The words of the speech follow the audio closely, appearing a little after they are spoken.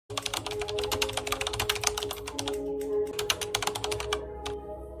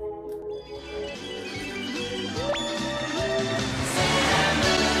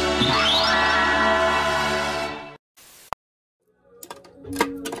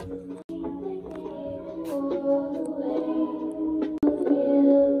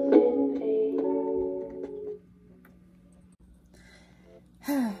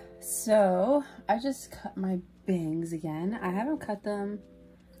just cut my bangs again. I haven't cut them,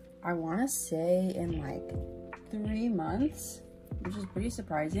 I want to say, in like 3 months, which is pretty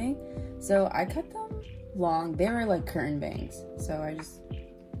surprising. So I cut them long. They were like curtain bangs, so I just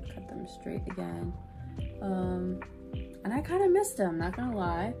cut them straight again. And I kind of missed them, not gonna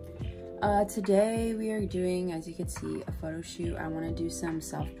lie. Today we are doing, as you can see, a photo shoot. I want to do some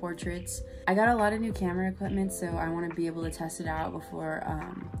self-portraits. I got a lot of new camera equipment, so I want to be able to test it out before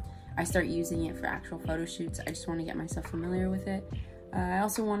I start using it for actual photo shoots. I just want to get myself familiar with it. I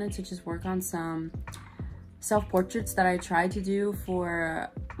also wanted to just work on some self-portraits that I tried to do for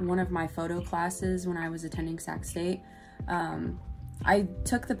one of my photo classes when I was attending Sac State. I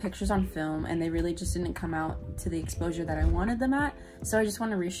took the pictures on film and they really just didn't come out to the exposure that I wanted them at. So I just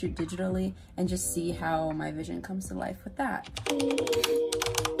want to reshoot digitally and just see how my vision comes to life with that.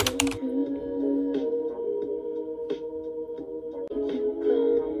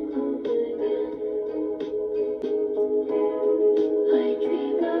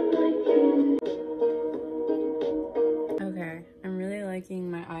 Okay, I'm really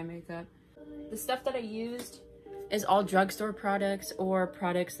liking my eye makeup. The stuff that I used is all drugstore products or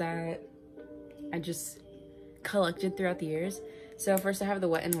products that I just collected throughout the years. So first I have the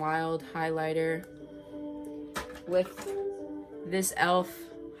Wet n Wild highlighter with this e.l.f.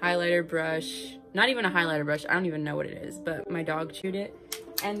 highlighter brush. Not even a highlighter brush, I don't even know what it is, but my dog chewed it.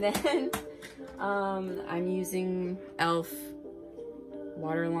 And then I'm using e.l.f.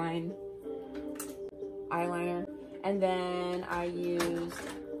 Waterline eyeliner. And then I used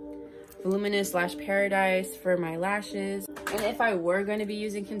Voluminous Lash Paradise for my lashes. And if I were going to be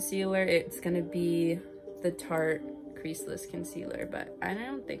using concealer, it's going to be the Tarte Creaseless Concealer, but I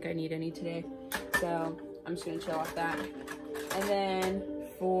don't think I need any today, so I'm just going to chill off that. And then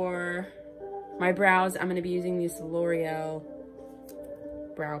for my brows, I'm going to be using this L'Oreal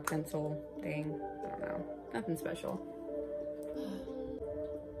brow pencil thing. I don't know, nothing special.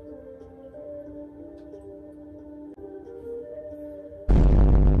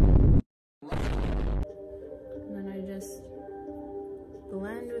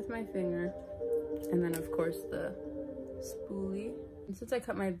 Blend with my finger, and then of course the spoolie. And since I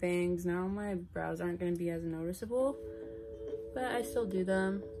cut my bangs, now my brows aren't going to be as noticeable, but I still do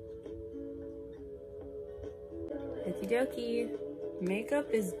them. Okie dokie.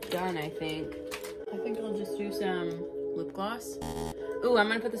 Makeup is done, I think. I'll just do some lip gloss. Ooh, I'm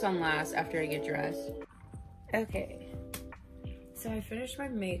gonna put this on last after I get dressed. Okay, so I finished my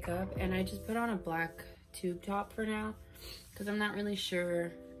makeup and I just put on a black tube top for now, because I'm not really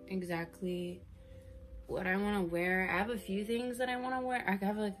sure exactly what I want to wear. I have a few things that I want to wear. I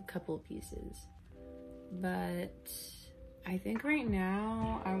have like a couple of pieces, but I think right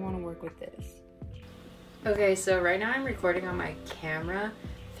now I want to work with this. Okay, so right now I'm recording on my camera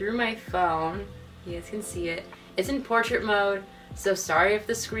through my phone. You guys can see it. It's in portrait mode, so sorry if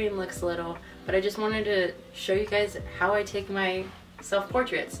the screen looks little, but I just wanted to show you guys how I take my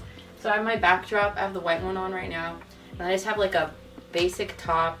self-portraits. So I have my backdrop, I have the white one on right now, and I just have like a basic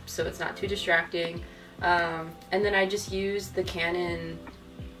top so it's not too distracting. And then I just use the Canon,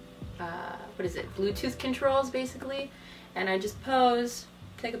 what is it, Bluetooth controls basically, and I just pose,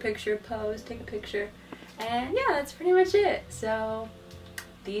 take a picture, pose, take a picture, and yeah, that's pretty much it. So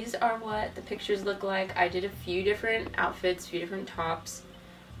these are what the pictures look like. I did a few different outfits, a few different tops.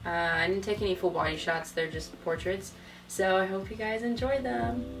 I didn't take any full body shots, they're just portraits. So I hope you guys enjoy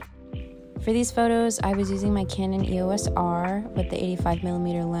them. For these photos, I was using my Canon EOS R with the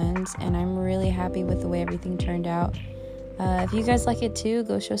 85mm lens, and I'm really happy with the way everything turned out. If you guys like it too,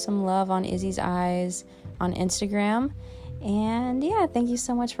 go show some love on Izzy's Eyes on Instagram. And yeah, thank you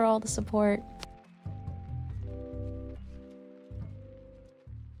so much for all the support.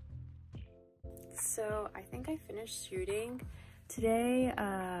 So I think I finished shooting. Today,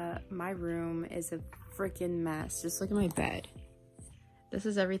 my room is a freaking mess. Just look at my bed. This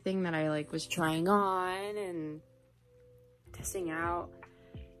is everything that I was trying on and testing out.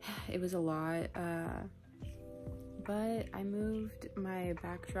 It was a lot, but I moved my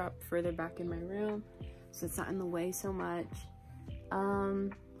backdrop further back in my room so it's not in the way so much.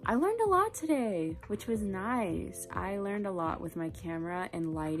 I learned a lot today, which was nice. I learned a lot with my camera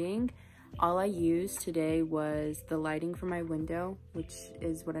and lighting. All I used today was the lighting from my window, which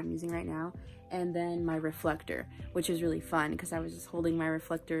is what I'm using right now, and then my reflector, which was really fun because I was just holding my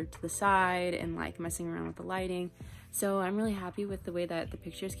reflector to the side and messing around with the lighting. So I'm really happy with the way that the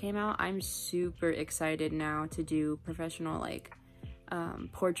pictures came out. I'm super excited now to do professional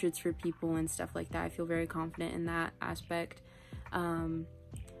portraits for people and stuff like that. I feel very confident in that aspect.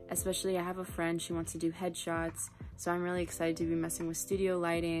 Especially I have a friend, she wants to do headshots, so I'm really excited to be messing with studio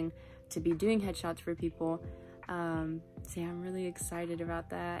lighting to be doing headshots for people. So yeah, I'm really excited about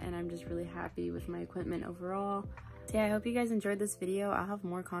that, and I'm just really happy with my equipment overall. So yeah, I hope you guys enjoyed this video. I'll have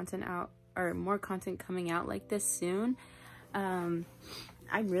more content out, or more content coming out like this soon.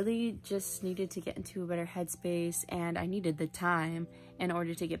 I really just needed to get into a better headspace, and I needed the time in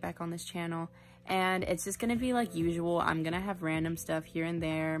order to get back on this channel. And it's just gonna be like usual. I'm gonna have random stuff here and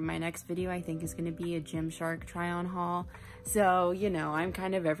there. My next video, I think, is gonna be a Gymshark try-on haul. So, you know, I'm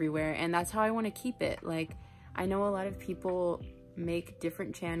kind of everywhere, and that's how I want to keep it. Like, I know a lot of people make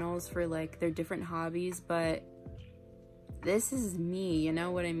different channels for like their different hobbies, but this is me, you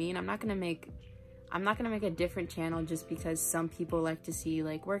know what I mean? I'm not gonna make a different channel just because some people like to see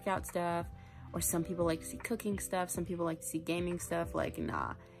like workout stuff, or some people like to see cooking stuff, some people like to see gaming stuff. Like,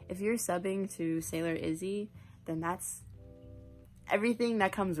 nah. If you're subbing to Sailor Izzy, then that's everything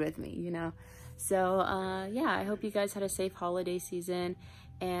that comes with me, you know? So, yeah, I hope you guys had a safe holiday season,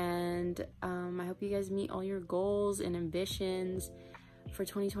 and I hope you guys meet all your goals and ambitions for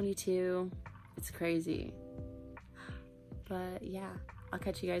 2022. It's crazy. But yeah, I'll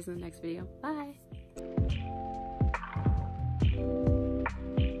catch you guys in the next video. Bye!